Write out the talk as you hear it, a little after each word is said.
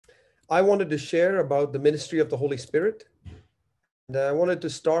I wanted to share about the ministry of the Holy Spirit. And I wanted to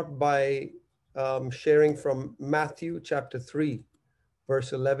start by sharing from Matthew chapter 3,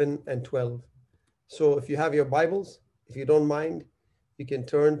 verse 11 and 12. So if you have your Bibles, if you don't mind, you can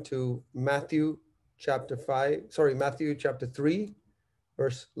turn to Matthew chapter 3,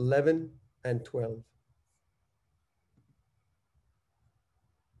 verse 11 and 12.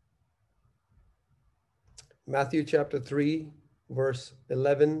 Matthew chapter 3, verse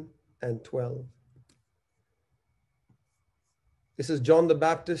 11 and 12. This is John the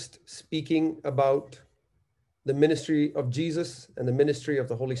Baptist speaking about the ministry of Jesus and the ministry of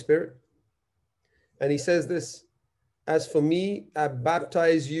the Holy Spirit. And he says this, "As for me, I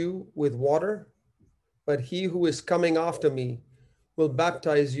baptize you with water, but he who is coming after me will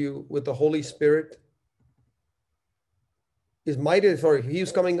baptize you with the Holy Spirit. He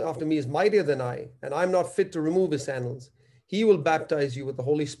who's coming after me is mightier than I, and I'm not fit to remove his sandals. He will baptize you with the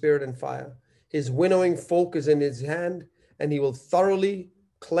Holy Spirit and fire. His winnowing fork is in his hand, and he will thoroughly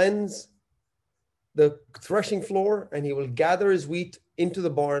cleanse the threshing floor, and he will gather his wheat into the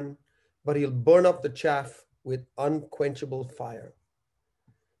barn, but he'll burn up the chaff with unquenchable fire."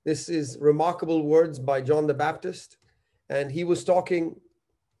 This is remarkable words by John the Baptist, and he was talking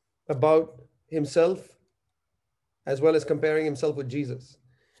about himself as well as comparing himself with Jesus.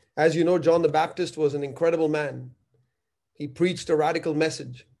 As you know, John the Baptist was an incredible man. He preached a radical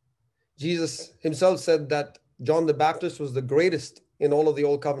message. Jesus himself said that John the Baptist was the greatest in all of the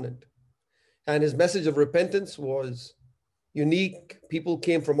Old Covenant. And his message of repentance was unique. People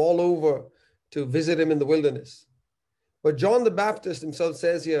came from all over to visit him in the wilderness. But John the Baptist himself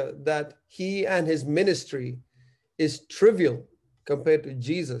says here that he and his ministry is trivial compared to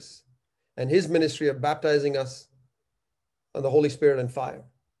Jesus and his ministry of baptizing us on the Holy Spirit and fire.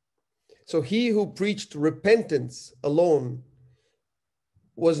 So he who preached repentance alone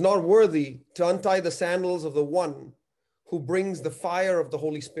was not worthy to untie the sandals of the one who brings the fire of the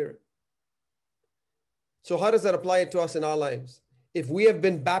Holy Spirit. So how does that apply to us in our lives? If we have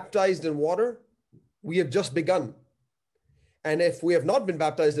been baptized in water, we have just begun. And if we have not been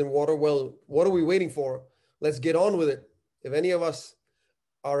baptized in water, well, what are we waiting for? Let's get on with it. If any of us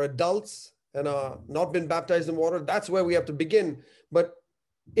are adults and are not been baptized in water, that's where we have to begin. But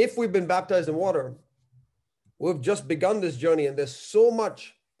if we've been baptized in water, we've just begun this journey, and there's so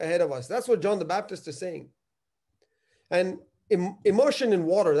much ahead of us. That's what John the Baptist is saying. And immersion in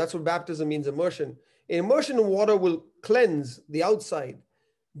water, that's what baptism means, immersion. Immersion in water will cleanse the outside,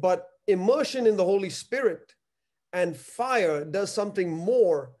 but immersion in the Holy Spirit and fire does something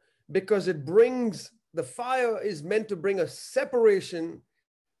more, because the fire is meant to bring a separation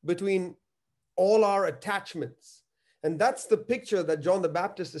between all our attachments. And that's the picture that John the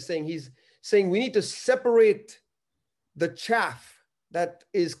Baptist is saying. He's saying we need to separate the chaff that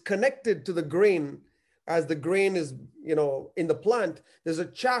is connected to the grain. As the grain is, in the plant, there's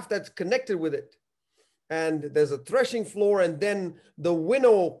a chaff that's connected with it. And there's a threshing floor, and then the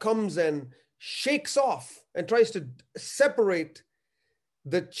winnow comes and shakes off and tries to separate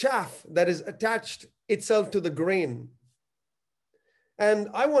the chaff that is attached itself to the grain. And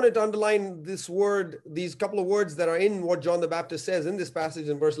I wanted to underline these couple of words that are in what John the Baptist says in this passage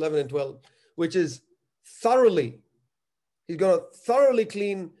in verse 11 and 12, which is thoroughly. He's going to thoroughly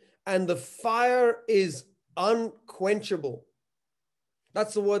clean, and the fire is unquenchable.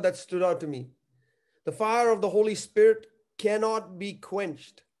 That's the word that stood out to me. The fire of the Holy Spirit cannot be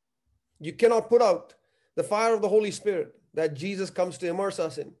quenched. You cannot put out the fire of the Holy Spirit that Jesus comes to immerse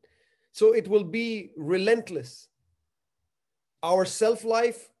us in. So it will be relentless. Our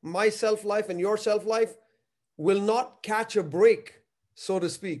self-life, my self-life, and your self-life will not catch a break, so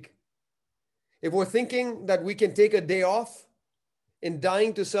to speak. If we're thinking that we can take a day off in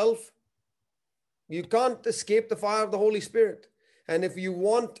dying to self, you can't escape the fire of the Holy Spirit. And if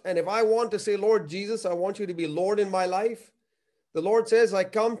I want to say, "Lord Jesus, I want you to be Lord in my life," the Lord says, "I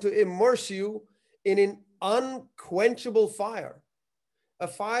come to immerse you in an unquenchable fire," a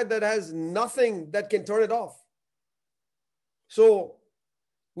fire that has nothing that can turn it off. So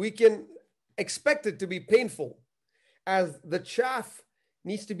we can expect it to be painful, as the chaff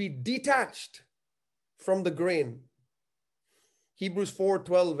needs to be detached from the grain. Hebrews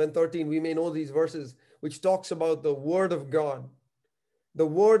 4:12 and 13, we may know these verses, which talks about the Word of God. The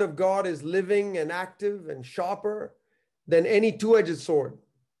Word of God is living and active and sharper than any two-edged sword.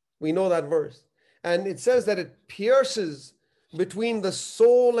 We know that verse. And it says that it pierces between the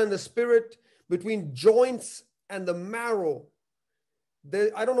soul and the spirit, between joints and the marrow.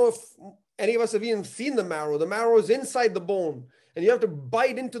 I don't know if any of us have even seen the marrow. The marrow is inside the bone, and you have to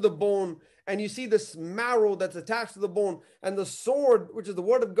bite into the bone and you see this marrow that's attached to the bone, and the sword, which is the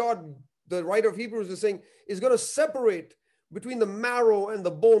word of God, the writer of Hebrews is saying, is going to separate between the marrow and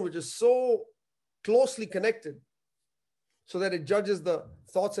the bone, which is so closely connected, so that it judges the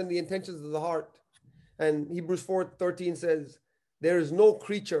thoughts and the intentions of the heart. And Hebrews 4:13 says, there is no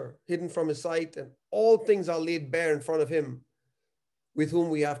creature hidden from his sight, and all things are laid bare in front of him with whom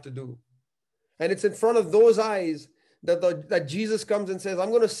we have to do. And it's in front of those eyes that Jesus comes and says, I'm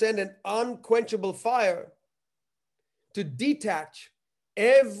going to send an unquenchable fire to detach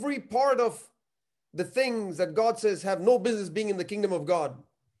every part of the things that God says have no business being in the kingdom of God.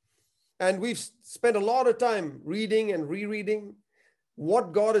 And we've spent a lot of time reading and rereading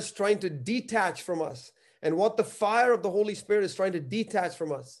what God is trying to detach from us and what the fire of the Holy Spirit is trying to detach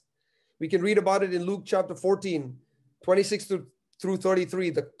from us. We can read about it in Luke chapter 14, 26 through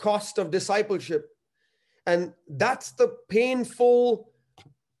 33, the cost of discipleship. And that's the painful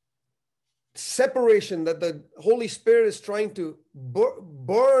separation that the Holy Spirit is trying to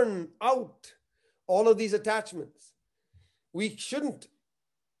burn out all of these attachments. We shouldn't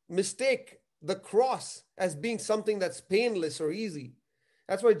mistake the cross as being something that's painless or easy.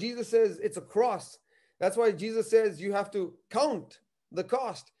 That's why Jesus says it's a cross. That's why Jesus says you have to count the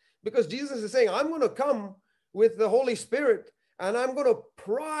cost, because Jesus is saying, I'm going to come with the Holy Spirit and I'm going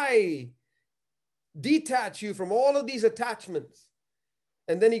to detach you from all of these attachments.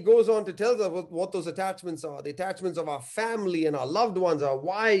 And then he goes on to tell us what those attachments are, the attachments of our family and our loved ones, our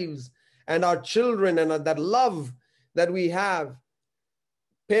wives and our children, and that love that we have,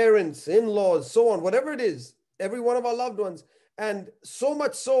 parents, in-laws, so on, whatever it is, every one of our loved ones. And so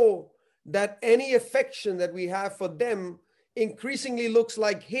much so that any affection that we have for them increasingly looks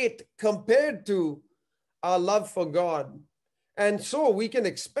like hate compared to our love for God. And so we can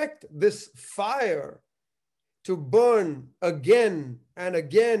expect this fire to burn again and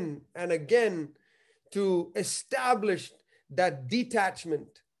again and again to establish that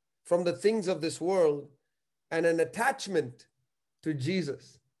detachment from the things of this world and an attachment to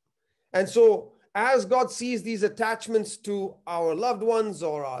Jesus. And so as God sees these attachments to our loved ones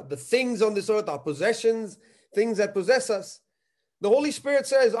or the things on this earth, our possessions, things that possess us, the Holy Spirit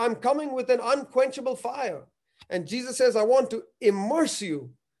says, I'm coming with an unquenchable fire. And Jesus says, I want to immerse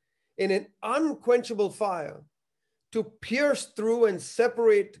you in an unquenchable fire to pierce through and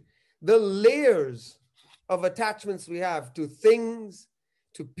separate the layers of attachments we have to things,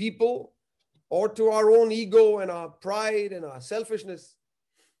 to people, or to our own ego and our pride and our selfishness.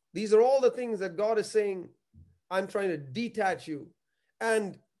 These are all the things that God is saying, I'm trying to detach you.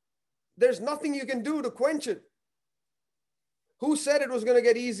 And there's nothing you can do to quench it. Who said it was going to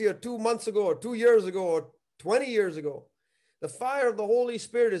get easier 2 months ago or 2 years ago or 20 years ago? The fire of the Holy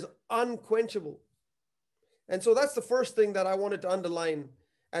Spirit is unquenchable. And so that's the first thing that I wanted to underline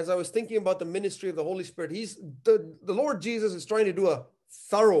as I was thinking about the ministry of the Holy Spirit. The Lord Jesus is trying to do a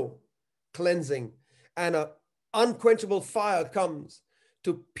thorough cleansing, and an unquenchable fire comes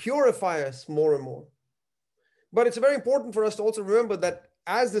to purify us more and more. But it's very important for us to also remember that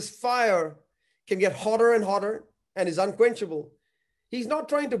as this fire can get hotter and hotter and is unquenchable, he's not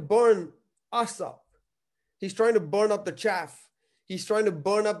trying to burn us up. He's trying to burn up the chaff. He's trying to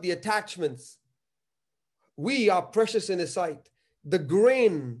burn up the attachments. We are precious in his sight. The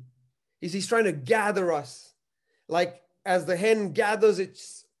grain he's trying to gather us. Like as the hen gathers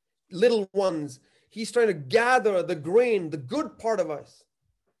its little ones, he's trying to gather the grain, the good part of us.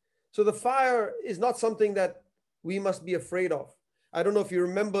 So the fire is not something that we must be afraid of. I don't know if you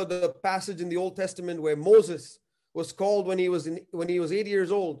remember the passage in the Old Testament where Moses was called when he was 80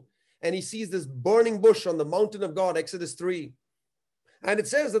 years old, and he sees this burning bush on the mountain of God, Exodus 3. And it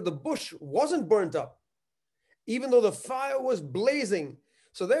says that the bush wasn't burnt up, even though the fire was blazing.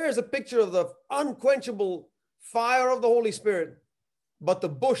 So there is a picture of the unquenchable fire of the Holy Spirit, but the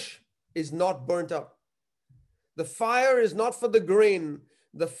bush is not burnt up. The fire is not for the grain.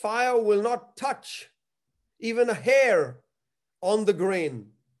 The fire will not touch even a hair on the grain.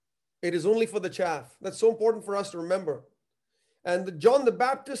 It is only for the chaff. That's so important for us to remember. And John the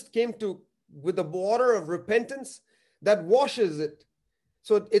Baptist came with the water of repentance that washes it.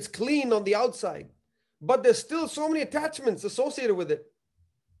 So it's clean on the outside. But there's still so many attachments associated with it.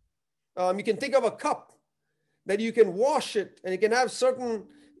 You can think of a cup that you can wash it and you can have certain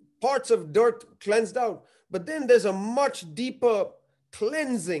parts of dirt cleansed out. But then there's a much deeper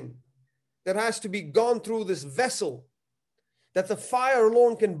cleansing that has to be gone through this vessel that the fire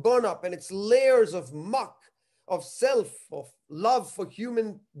alone can burn up, and it's layers of muck, of self, of love for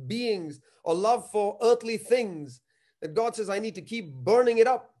human beings, or love for earthly things that God says I need to keep burning it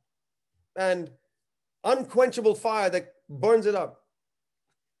up, and unquenchable fire that burns it up.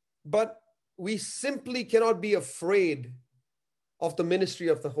 But we simply cannot be afraid of the ministry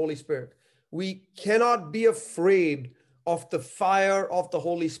of the Holy Spirit. We cannot be afraid of the fire of the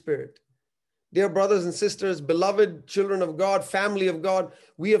Holy Spirit. Dear brothers and sisters, beloved children of God, family of God,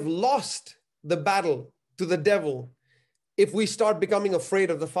 we have lost the battle to the devil if we start becoming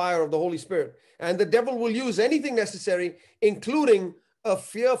afraid of the fire of the Holy Spirit. And the devil will use anything necessary, including a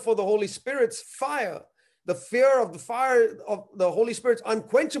fear for the Holy Spirit's fire, the fear of the fire of the Holy Spirit's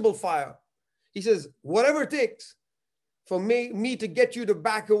unquenchable fire. He says, whatever it takes for me to get you to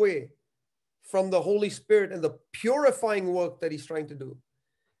back away from the Holy Spirit and the purifying work that he's trying to do.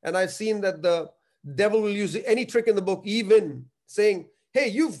 And I've seen that the devil will use any trick in the book, even saying, hey,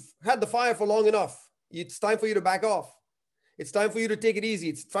 you've had the fire for long enough. It's time for you to back off. It's time for you to take it easy.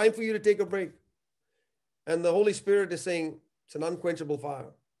 It's time for you to take a break. And the Holy Spirit is saying, it's an unquenchable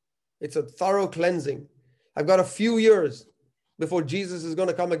fire. It's a thorough cleansing. I've got a few years before Jesus is going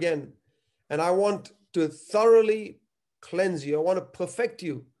to come again. And I want to thoroughly cleanse you. I want to perfect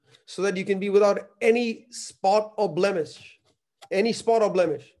you so that you can be without any spot or blemish. Any spot or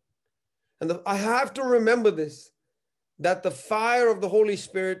blemish. And I have to remember this, that the fire of the Holy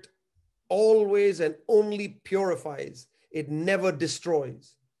Spirit always and only purifies. It never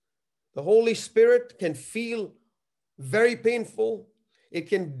destroys. The Holy Spirit can feel very painful. It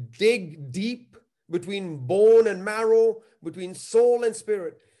can dig deep between bone and marrow, between soul and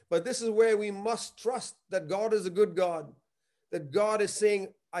spirit. But this is where we must trust that God is a good God. That God is saying,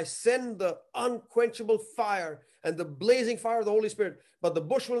 I send the unquenchable fire and the blazing fire of the Holy Spirit, but the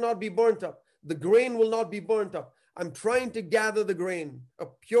bush will not be burnt up. The grain will not be burnt up. I'm trying to gather the grain, a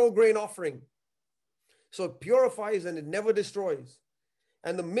pure grain offering. So it purifies and it never destroys.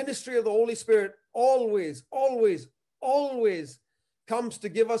 And the ministry of the Holy Spirit always, always, always comes to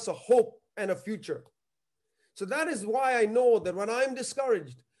give us a hope and a future. So that is why I know that when I'm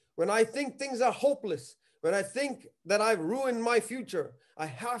discouraged, when I think things are hopeless, when I think that I've ruined my future, I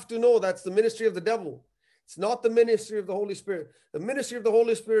have to know that's the ministry of the devil. It's not the ministry of the Holy Spirit. The ministry of the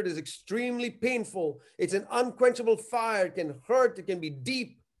Holy Spirit is extremely painful. It's an unquenchable fire. It can hurt. It can be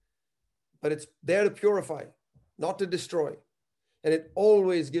deep. But it's there to purify, not to destroy. And it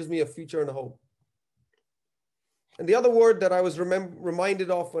always gives me a future and a hope. And the other word that I was reminded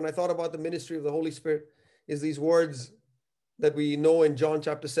of when I thought about the ministry of the Holy Spirit is these words that we know in John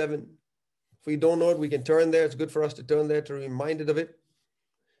chapter 7. If we don't know it, we can turn there. It's good for us to turn there to be reminded of it.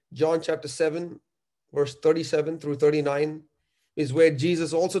 John chapter 7, verse 37 through 39 is where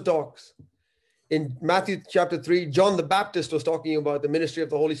Jesus also talks. In Matthew chapter 3, John the Baptist was talking about the ministry of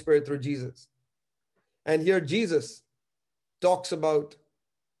the Holy Spirit through Jesus. And here Jesus talks about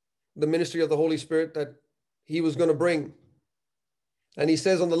the ministry of the Holy Spirit that he was going to bring. And he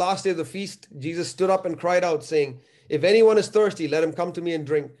says, on the last day of the feast, Jesus stood up and cried out, saying, if anyone is thirsty, let him come to me and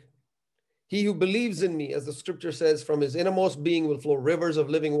drink. He who believes in me, as the scripture says, from his innermost being will flow rivers of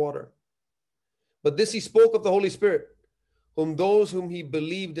living water. But this he spoke of the Holy Spirit, whom those whom he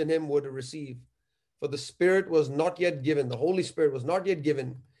believed in him were to receive. For the Spirit was not yet given, the Holy Spirit was not yet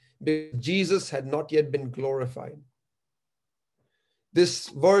given, because Jesus had not yet been glorified. This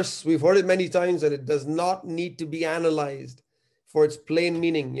verse, we've heard it many times, and it does not need to be analyzed for its plain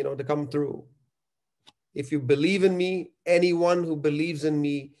meaning, to come through. If you believe in me, anyone who believes in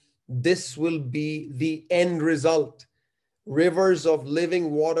me, this will be the end result. Rivers of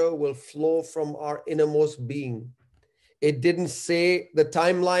living water will flow from our innermost being. It didn't say the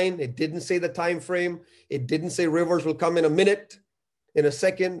timeline. It didn't say the time frame. It didn't say rivers will come in a minute, in a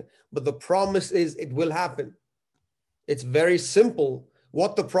second, but the promise is it will happen. It's very simple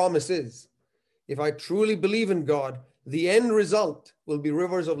what the promise is. If I truly believe in God, the end result will be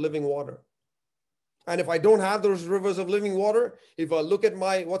rivers of living water. And if I don't have those rivers of living water, if I look at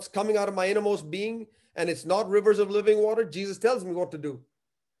what's coming out of my innermost being and it's not rivers of living water, Jesus tells me what to do.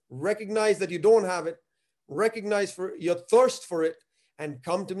 Recognize that you don't have it. Recognize for your thirst for it and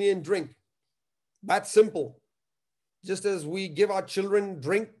come to me and drink. That's simple. Just as we give our children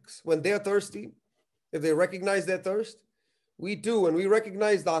drinks when they're thirsty, if they recognize their thirst, we too, when we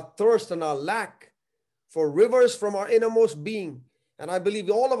recognize our thirst and our lack for rivers from our innermost being, and I believe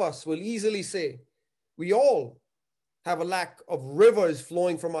all of us will easily say, we all have a lack of rivers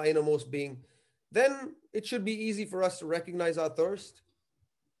flowing from our innermost being, then it should be easy for us to recognize our thirst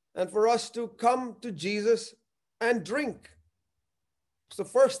and for us to come to Jesus and drink. It's the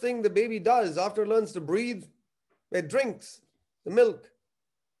first thing the baby does after it learns to breathe. It drinks the milk.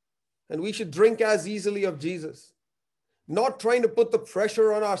 And we should drink as easily of Jesus, not trying to put the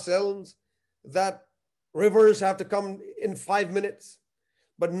pressure on ourselves that rivers have to come in 5 minutes,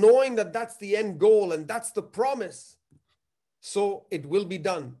 but knowing that that's the end goal and that's the promise. So it will be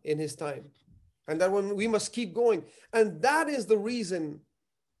done in his time. and that when we must keep going. And that is the reason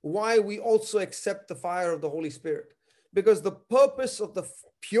why we also accept the fire of the Holy Spirit. Because the purpose of the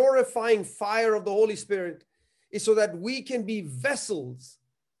purifying fire of the Holy Spirit is so that we can be vessels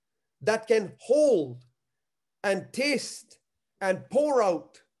that can hold and taste and pour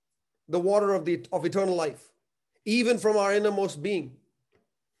out the water of eternal life, even from our innermost being.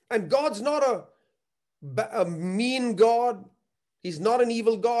 And God's not a mean God. He's not an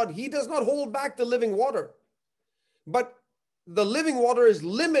evil God. He does not hold back the living water. But the living water is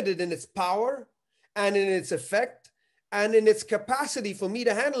limited in its power and in its effect and in its capacity for me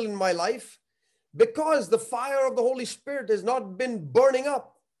to handle in my life, because the fire of the Holy Spirit has not been burning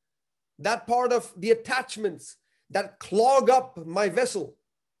up that part of the attachments that clog up my vessel.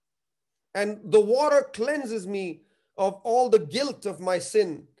 And the water cleanses me of all the guilt of my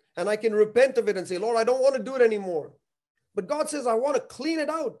sin. And I can repent of it and say, Lord, I don't want to do it anymore. But God says, I want to clean it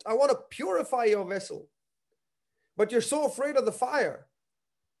out. I want to purify your vessel. But you're so afraid of the fire.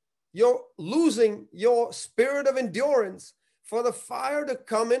 You're losing your spirit of endurance for the fire to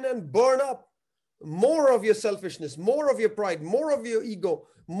come in and burn up more of your selfishness, more of your pride, more of your ego,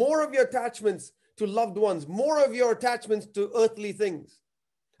 more of your attachments to loved ones, more of your attachments to earthly things.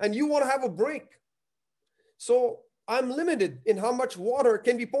 And you want to have a break. So I'm limited in how much water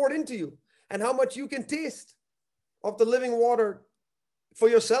can be poured into you and how much you can taste of the living water for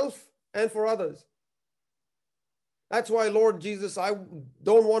yourself and for others. That's why, Lord Jesus, I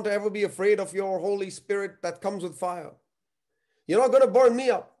don't want to ever be afraid of your Holy Spirit that comes with fire. You're not going to burn me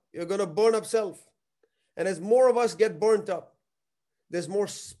up. You're going to burn up self. And as more of us get burnt up, there's more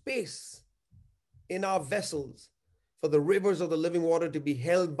space in our vessels for the rivers of the living water to be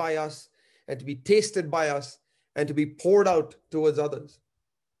held by us and to be tasted by us and to be poured out towards others.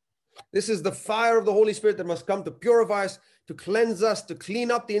 This is the fire of the Holy Spirit that must come to purify us, to cleanse us, to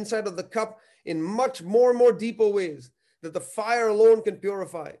clean up the inside of the cup in much more and more deeper ways that the fire alone can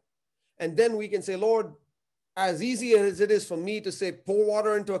purify. And then we can say, Lord, as easy as it is for me to say, pour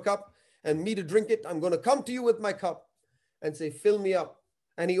water into a cup and me to drink it, I'm going to come to you with my cup and say, fill me up.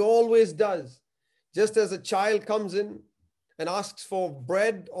 And he always does. Just as a child comes in and asks for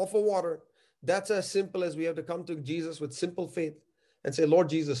bread or for water, that's as simple as we have to come to Jesus with simple faith and say, Lord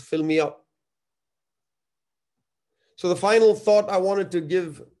Jesus, fill me up. So the final thought I wanted to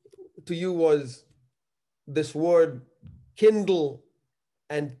give to you was this word, kindle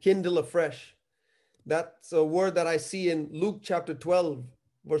and kindle afresh. That's a word that I see in Luke chapter 12,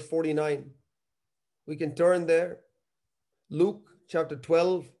 verse 49. We can turn there. Luke chapter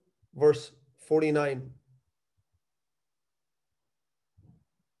 12, verse 49.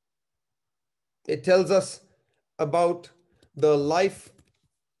 It tells us about the life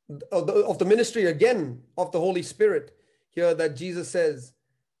of the ministry again of the Holy Spirit here that Jesus says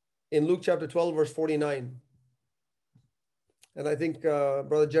in Luke chapter 12, verse 49. And I think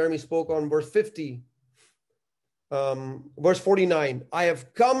Brother Jeremy spoke on verse 50. Verse 49, I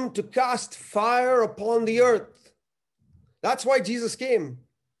have come to cast fire upon the earth. That's why Jesus came.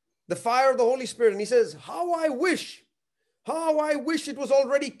 The fire of the Holy Spirit. And he says, how I wish it was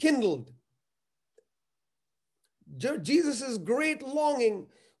already kindled. Jesus's great longing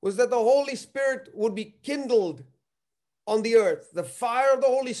was that the Holy Spirit would be kindled on the earth, the fire of the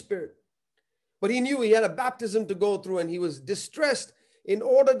Holy Spirit. But he knew he had a baptism to go through, and he was distressed in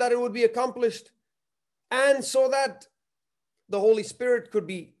order that it would be accomplished, and so that the Holy Spirit could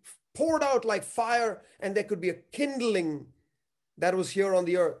be poured out like fire, and there could be a kindling that was here on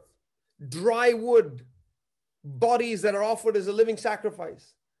the earth. Dry wood, bodies that are offered as a living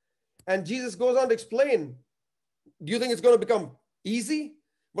sacrifice. And Jesus goes on to explain, do you think it's going to become easy?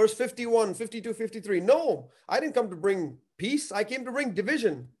 Verse 51, 52, 53. No, I didn't come to bring peace. I came to bring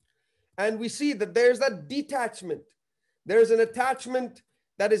division. And we see that there's that detachment. There's an attachment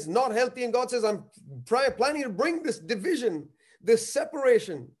that is not healthy. And God says, I'm planning to bring this division, this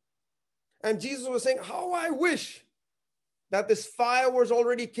separation. And Jesus was saying, how I wish that this fire was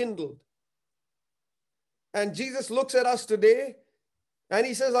already kindled. And Jesus looks at us today and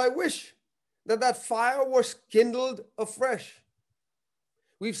he says, I wish that fire was kindled afresh.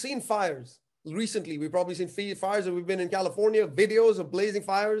 We've seen fires recently. We've probably seen fires that we've been in California, videos of blazing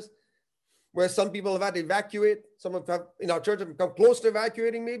fires where some people have had to evacuate. Some have in our church have come close to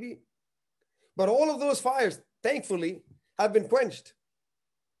evacuating maybe. But all of those fires, thankfully, have been quenched.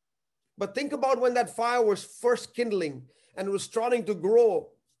 But think about when that fire was first kindling and was starting to grow.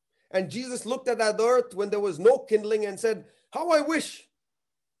 And Jesus looked at that earth when there was no kindling and said, how I wish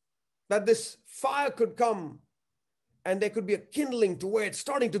that this fire could come and there could be a kindling to where it's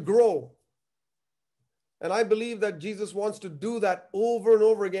starting to grow. And I believe that Jesus wants to do that over and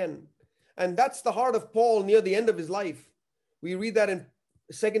over again. And that's the heart of Paul near the end of his life. We read that in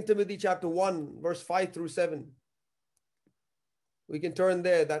 2 Timothy chapter 1, verse 5 through 7. We can turn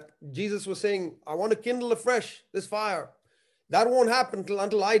there, that Jesus was saying, I want to kindle afresh this fire. That won't happen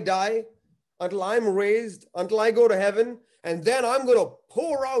until I die, until I'm raised, until I go to heaven. And then I'm going to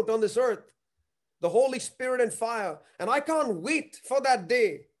pour out on this earth the Holy Spirit and fire. And I can't wait for that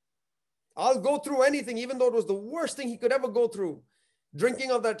day. I'll go through anything, even though it was the worst thing he could ever go through,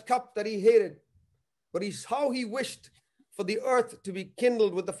 drinking of that cup that he hated. But how he wished for the earth to be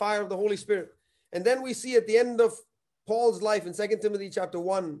kindled with the fire of the Holy Spirit. And then we see at the end of Paul's life in 2 Timothy chapter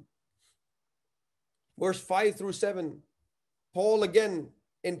 1, verse 5 through 7, Paul again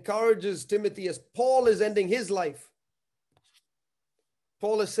encourages Timothy as Paul is ending his life.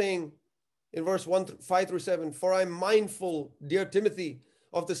 Paul is saying in verse 5 through 7, for I'm mindful, dear Timothy,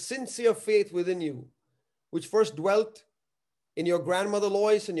 of the sincere faith within you, which first dwelt in your grandmother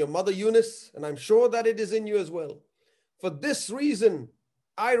Lois and your mother Eunice, and I'm sure that it is in you as well. For this reason,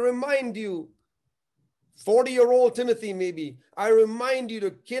 I remind you, 40-year-old Timothy maybe, I remind you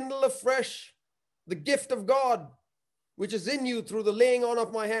to kindle afresh the gift of God, which is in you through the laying on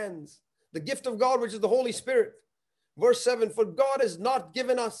of my hands. The gift of God, which is the Holy Spirit. Verse 7, for God has not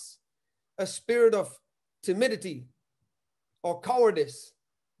given us a spirit of timidity or cowardice,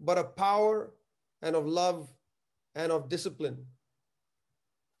 but of power and of love and of discipline.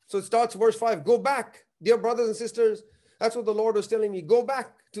 So it starts verse 5. Go back, dear brothers and sisters. That's what the Lord was telling me. Go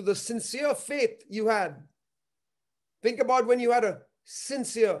back to the sincere faith you had. Think about when you had a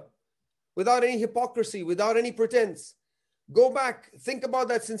sincere, without any hypocrisy, without any pretense. Go back. Think about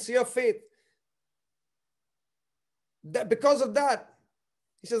that sincere faith. That because of that,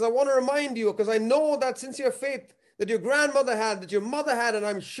 he says, I want to remind you, because I know that sincere faith that your grandmother had, that your mother had, and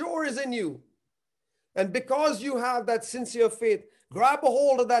I'm sure is in you. And because you have that sincere faith, grab a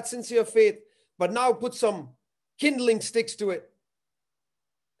hold of that sincere faith, but now put some kindling sticks to it,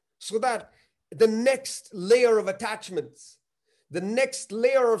 so that the next layer of attachments, the next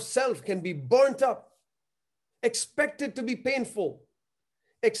layer of self can be burnt up. Expect it to be painful.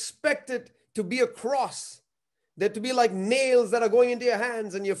 Expect it to be a cross. They're to be like nails that are going into your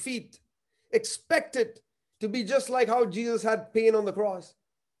hands and your feet. Expect it to be just like how Jesus had pain on the cross.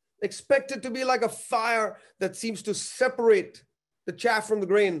 Expect it to be like a fire that seems to separate the chaff from the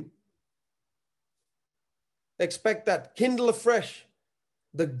grain. Expect that. Kindle afresh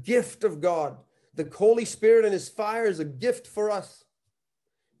the gift of God. The Holy Spirit and his fire is a gift for us,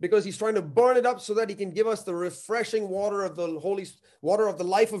 because he's trying to burn it up so that he can give us the refreshing water of the holy water of the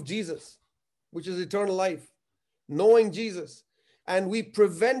life of Jesus, which is eternal life, knowing Jesus. And we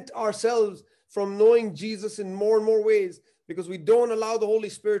prevent ourselves from knowing Jesus in more and more ways because we don't allow the Holy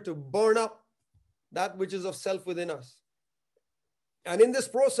Spirit to burn up that which is of self within us. And in this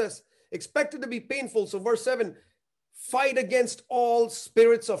process, expect it to be painful. So verse 7, fight against all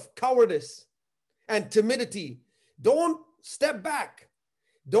spirits of cowardice and timidity. Don't step back.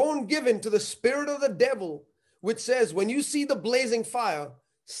 Don't give in to the spirit of the devil, which says, when you see the blazing fire,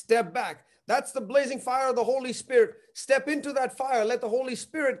 step back. That's the blazing fire of the Holy Spirit. Step into that fire. Let the Holy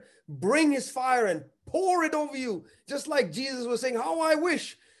Spirit bring his fire and pour it over you. Just like Jesus was saying, how I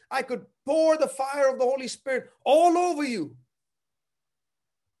wish I could pour the fire of the Holy Spirit all over you.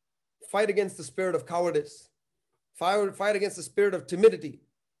 Fight against the spirit of cowardice. Fight against the spirit of timidity.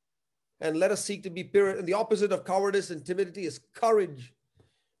 And let us seek to be pure. And the opposite of cowardice and timidity is courage.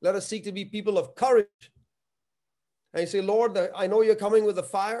 Let us seek to be people of courage. And you say, Lord, I know you're coming with a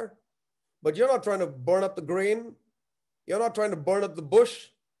fire, but you're not trying to burn up the grain. You're not trying to burn up the bush.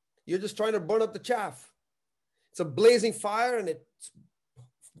 You're just trying to burn up the chaff. It's a blazing fire, and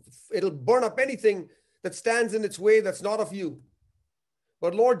it'll burn up anything that stands in its way that's not of you.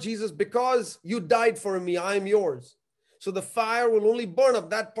 But Lord Jesus, because you died for me, I am yours. So the fire will only burn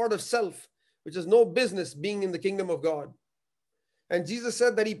up that part of self, which has no business being in the kingdom of God. And Jesus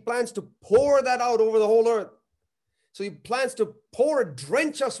said that he plans to pour that out over the whole earth. So he plans to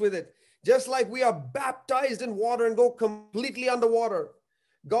drench us with it, just like we are baptized in water and go completely underwater.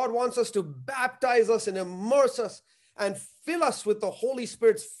 God wants us to baptize us and immerse us and fill us with the Holy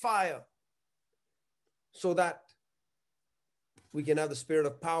Spirit's fire, so that we can have the spirit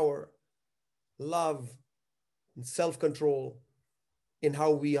of power, love, and self-control in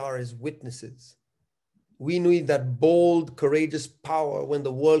how we are as witnesses. We need that bold, courageous power when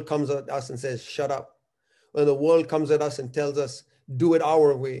the world comes at us and says, shut up. When the world comes at us and tells us, do it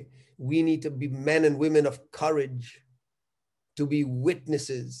our way. We need to be men and women of courage, to be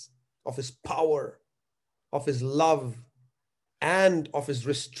witnesses of his power, of his love, and of his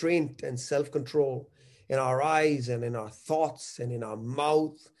restraint and self-control in our eyes and in our thoughts and in our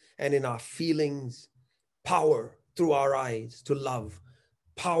mouth and in our feelings. Power through our eyes to love.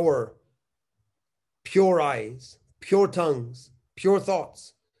 Power, pure eyes, pure tongues, pure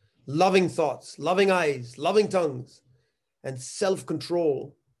thoughts, loving eyes, loving tongues, and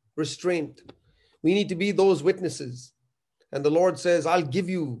self-control, restraint. We need to be those witnesses. And the Lord says, I'll give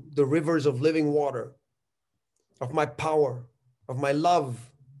you the rivers of living water, of my power, of my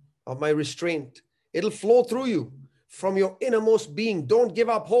love, of my restraint. It'll flow through you from your innermost being. Don't give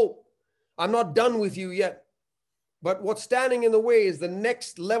up hope. I'm not done with you yet. But what's standing in the way is the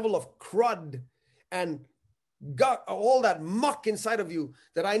next level of crud and all that muck inside of you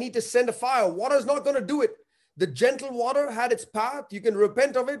that I need to send a fire. Water's not going to do it. The gentle water had its path. You can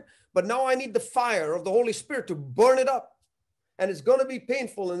repent of it. But now I need the fire of the Holy Spirit to burn it up. And it's going to be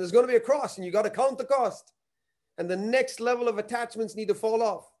painful, and there's going to be a cross, and you got to count the cost. And the next level of attachments need to fall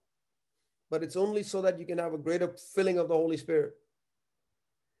off. But it's only so that you can have a greater filling of the Holy Spirit.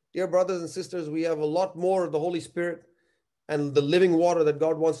 Dear brothers and sisters, we have a lot more of the Holy Spirit and the living water that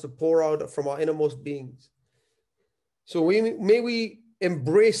God wants to pour out from our innermost beings. So may we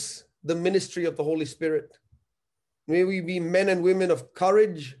embrace the ministry of the Holy Spirit. May we be men and women of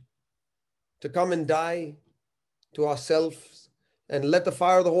courage to come and die to ourselves, and let the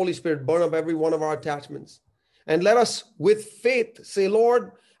fire of the Holy Spirit burn up every one of our attachments. And let us, with faith, say,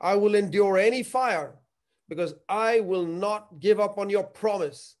 Lord, I will endure any fire because I will not give up on your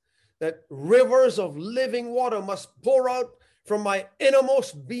promise that rivers of living water must pour out from my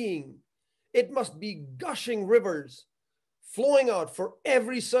innermost being. It must be gushing rivers flowing out for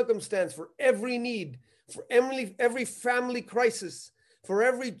every circumstance, for every need, for every family crisis, for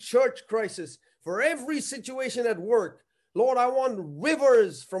every church crisis, for every situation at work. Lord, I want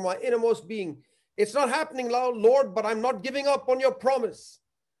rivers from my innermost being. It's not happening now, Lord, but I'm not giving up on your promise.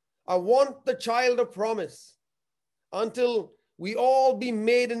 I want the child of promise until we all be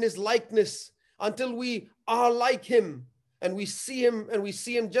made in his likeness, until we are like him and we see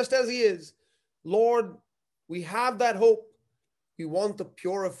him just as he is. Lord, we have that hope. We want the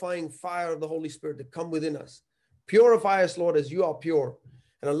purifying fire of the Holy Spirit to come within us. Purify us, Lord, as you are pure,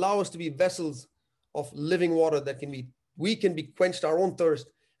 and allow us to be vessels of living water that we can be quenched our own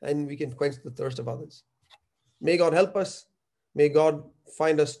thirst, and we can quench the thirst of others. May God help us. May God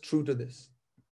find us true to this.